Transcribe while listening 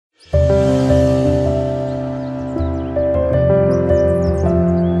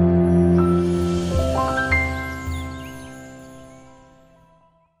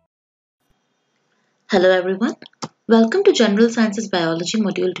Hello everyone, welcome to General Sciences Biology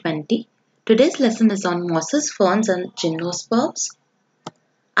Module 20. Today's lesson is on mosses, ferns and gymnosperms.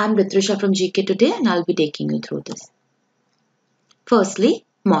 I'm Ritrisha from GK today and I'll be taking you through this. Firstly,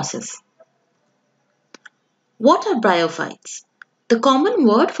 mosses. What are bryophytes? The common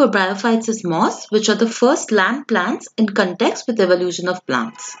word for bryophytes is moss, which are the first land plants in context with evolution of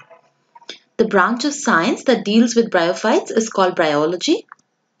plants. The branch of science that deals with bryophytes is called biology.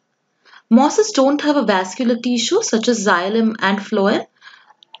 Mosses don't have a vascular tissue such as xylem and phloem,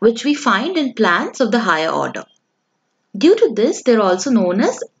 which we find in plants of the higher order. Due to this, they are also known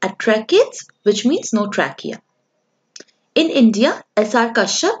as atrachates, which means no trachea. In India, S.R.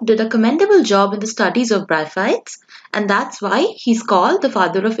 Kashyap did a commendable job in the studies of bryophytes, and that's why he's called the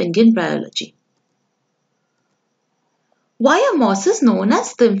father of Indian biology. Why are mosses known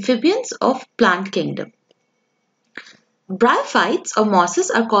as the amphibians of plant kingdom? Bryophytes or mosses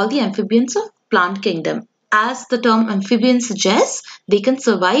are called the amphibians of plant kingdom. As the term amphibian suggests, they can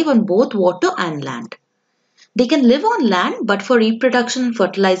survive on both water and land. They can live on land, but for reproduction and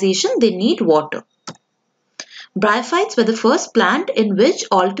fertilization, they need water. Bryophytes were the first plant in which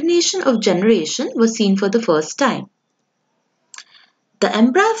alternation of generation was seen for the first time. The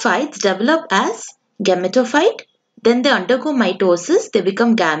embryophytes develop as gametophyte, then they undergo mitosis, they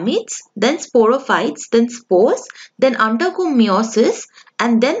become gametes, then sporophytes, then spores, then undergo meiosis,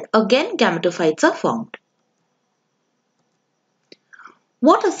 and then again gametophytes are formed.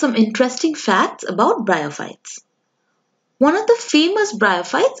 What are some interesting facts about bryophytes? One of the famous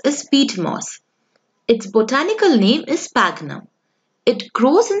bryophytes is peat moss. Its botanical name is sphagnum. It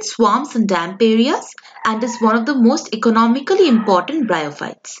grows in swamps and damp areas and is one of the most economically important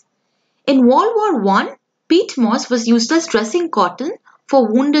bryophytes. In World War I, peat moss was used as dressing cotton for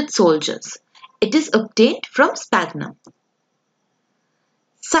wounded soldiers. It is obtained from sphagnum.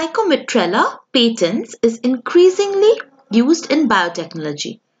 Psychometrella patens is increasingly used in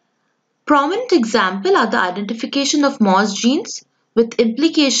biotechnology. Prominent examples are the identification of moss genes with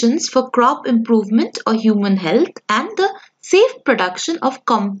implications for crop improvement or human health and the safe production of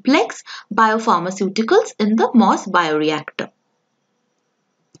complex biopharmaceuticals in the moss bioreactor.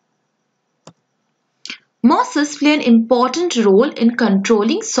 Mosses play an important role in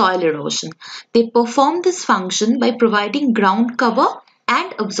controlling soil erosion. They perform this function by providing ground cover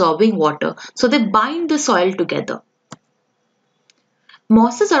and absorbing water, so they bind the soil together.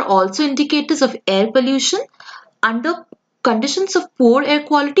 Mosses are also indicators of air pollution. Under conditions of poor air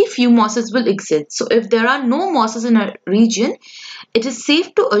quality, few mosses will exist. So if there are no mosses in a region, it is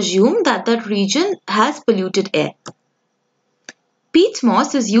safe to assume that that region has polluted air. Peat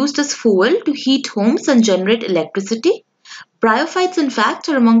moss is used as fuel to heat homes and generate electricity. Bryophytes, in fact,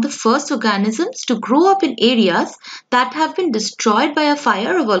 are among the first organisms to grow up in areas that have been destroyed by a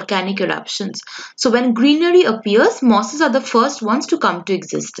fire or volcanic eruptions. So when greenery appears, mosses are the first ones to come to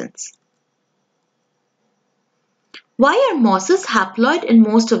existence. Why are mosses haploid in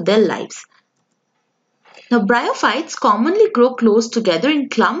most of their lives? Now, bryophytes commonly grow close together in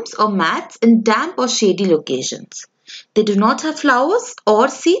clumps or mats in damp or shady locations. They do not have flowers or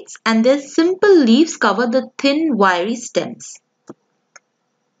seeds, and their simple leaves cover the thin, wiry stems.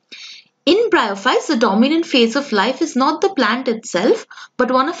 In bryophytes, the dominant phase of life is not the plant itself,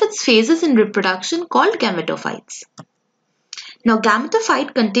 but one of its phases in reproduction called gametophytes. Now,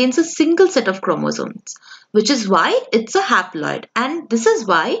 gametophyte contains a single set of chromosomes, which is why it's a haploid, and this is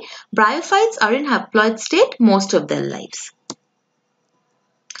why bryophytes are in haploid state most of their lives.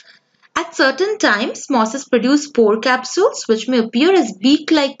 At certain times, mosses produce spore capsules, which may appear as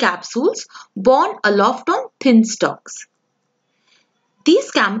beak-like capsules borne aloft on thin stalks.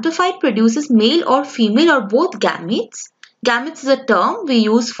 These gametophyte produces male or female or both gametes. Gametes is a term we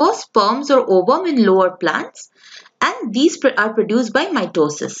use for sperms or ovum in lower plants, and these are produced by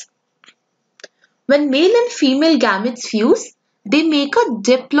mitosis. When male and female gametes fuse, they make a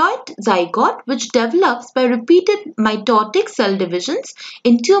diploid zygote which develops by repeated mitotic cell divisions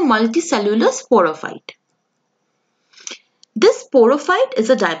into a multicellular sporophyte. This sporophyte is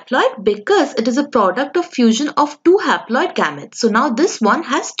a diploid because it is a product of fusion of two haploid gametes. So now this one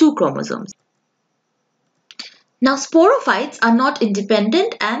has two chromosomes. Now sporophytes are not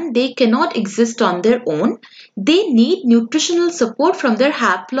independent and they cannot exist on their own. They need nutritional support from their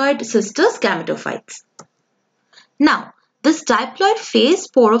haploid sisters gametophytes. Now, this diploid phase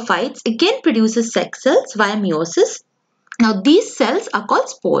sporophytes again produces sex cells via meiosis. Now, these cells are called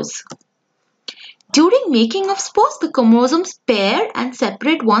spores. During making of spores, the chromosomes pair and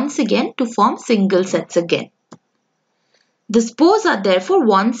separate once again to form single sets again. The spores are therefore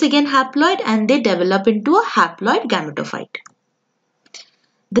once again haploid and they develop into a haploid gametophyte.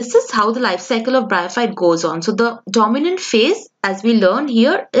 This is how the life cycle of bryophyte goes on. So the dominant phase, as we learned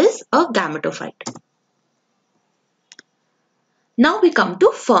here, is a gametophyte. Now we come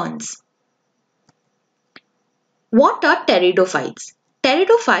to ferns. What are pteridophytes?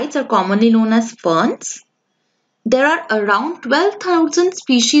 Pteridophytes are commonly known as ferns. There are around 12,000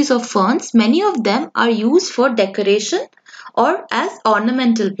 species of ferns. Many of them are used for decoration or as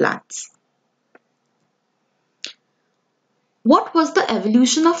ornamental plants. What was the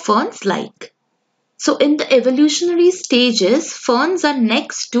evolution of ferns like? So in the evolutionary stages, ferns are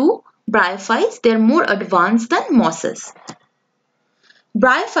next to bryophytes. They are more advanced than mosses.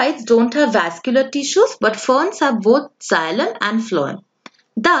 Bryophytes don't have vascular tissues, but ferns have both xylem and phloem.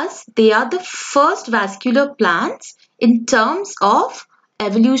 Thus, they are the first vascular plants in terms of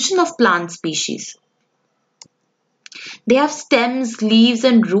evolution of plant species. They have stems, leaves,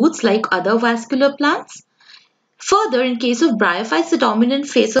 and roots like other vascular plants. Further, in case of bryophytes, the dominant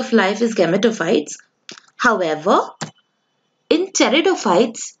phase of life is gametophytes. However, in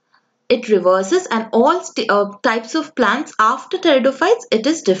pteridophytes, it reverses, and all types of plants after pteridophytes, it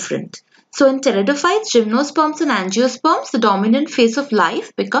is different. So in pteridophytes, gymnosperms and angiosperms, the dominant phase of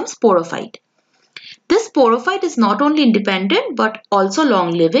life becomes sporophyte. This sporophyte is not only independent but also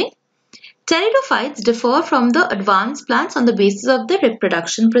long-living. Pteridophytes differ from the advanced plants on the basis of their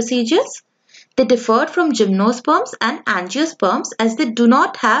reproduction procedures. They differ from gymnosperms and angiosperms as they do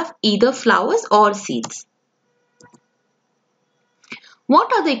not have either flowers or seeds.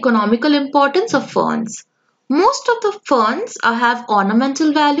 What are the economical importance of ferns? Most of the ferns have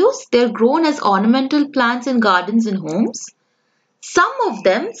ornamental values. They are grown as ornamental plants in gardens and homes. Some of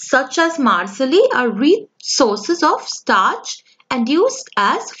them, such as marsilea, are rich sources of starch and used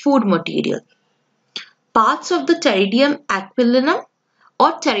as food material. Parts of the Pteridium aquilinum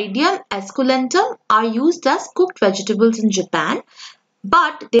or Pteridium esculentum are used as cooked vegetables in Japan,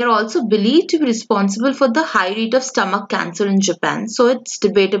 but they are also believed to be responsible for the high rate of stomach cancer in Japan, so it's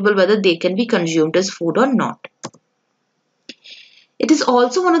debatable whether they can be consumed as food or not. It is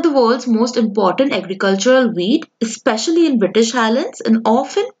also one of the world's most important agricultural weed, especially in British Islands, and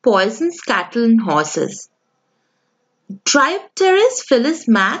often poisons cattle and horses. Drypteris phyllis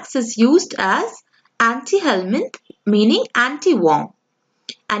max is used as antihelminth, meaning anti-worm,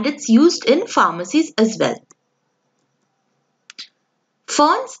 and it's used in pharmacies as well.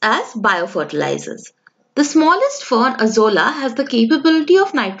 Ferns as biofertilizers. The smallest fern, Azolla, has the capability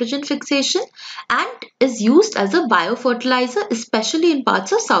of nitrogen fixation and is used as a biofertilizer, especially in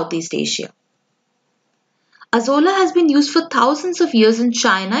parts of Southeast Asia. Azolla has been used for thousands of years in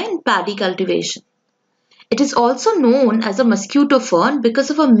China in paddy cultivation. It is also known as a mosquito fern because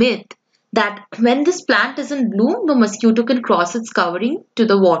of a myth that when this plant is in bloom, the mosquito can cross its covering to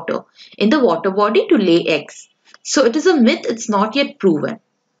the water in the water body to lay eggs. So it is a myth, it's not yet proven.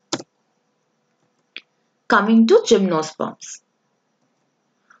 Coming to gymnosperms.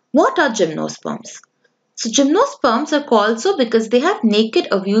 What are gymnosperms? So gymnosperms are called so because they have naked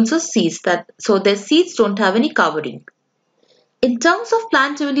ovules or seeds, so their seeds don't have any covering. In terms of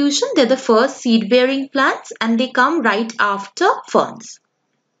plant evolution, they're the first seed-bearing plants and they come right after ferns.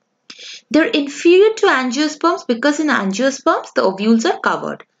 They're inferior to angiosperms because in angiosperms, the ovules are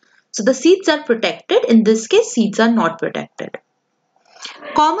covered. So the seeds are protected. In this case, seeds are not protected.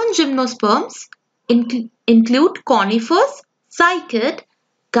 Common gymnosperms include conifers, cycad,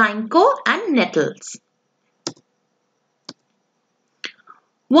 ginkgo, and nettles.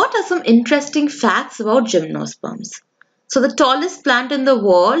 What are some interesting facts about gymnosperms? So the tallest plant in the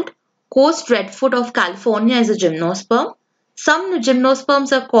world, coast redfoot of California, is a gymnosperm. Some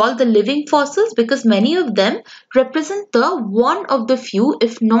gymnosperms are called the living fossils because many of them represent the one of the few,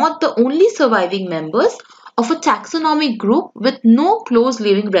 if not the only surviving members of a taxonomic group with no close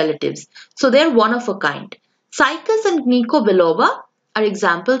living relatives. So they are one of a kind. Cycas and Ginkgo biloba are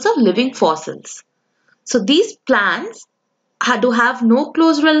examples of living fossils. So these plants do have no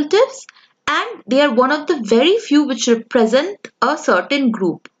close relatives and they are one of the very few which represent a certain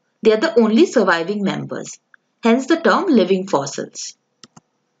group. They are the only surviving members. Hence the term living fossils.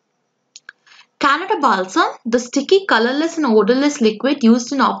 Canada balsam, the sticky, colorless and odorless liquid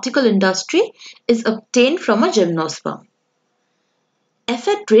used in optical industry, is obtained from a gymnosperm.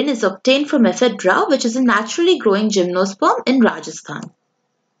 Ephedrine is obtained from ephedra, which is a naturally growing gymnosperm in Rajasthan.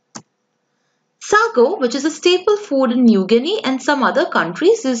 Sago, which is a staple food in New Guinea and some other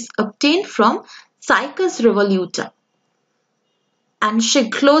countries, is obtained from Cycas revoluta. And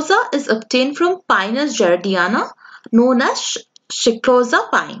Chiclosa is obtained from Pinus gerardiana, known as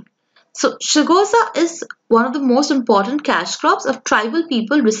Chiclosa pine. So Chigoza is one of the most important cash crops of tribal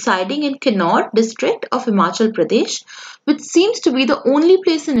people residing in Kinnaur district of Himachal Pradesh, which seems to be the only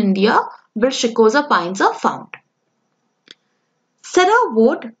place in India where Chigoza pines are found. Cedar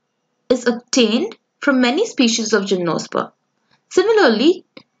wood is obtained from many species of Gymnosperm. Similarly,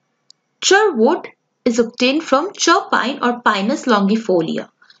 Chir wood is obtained from Chir pine or Pinus longifolia.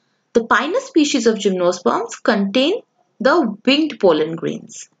 The Pinus species of Gymnosperms contain the winged pollen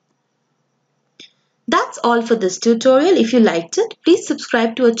grains. That's all for this tutorial. If you liked it, please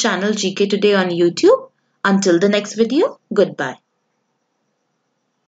subscribe to our channel GK Today on YouTube. Until the next video, goodbye.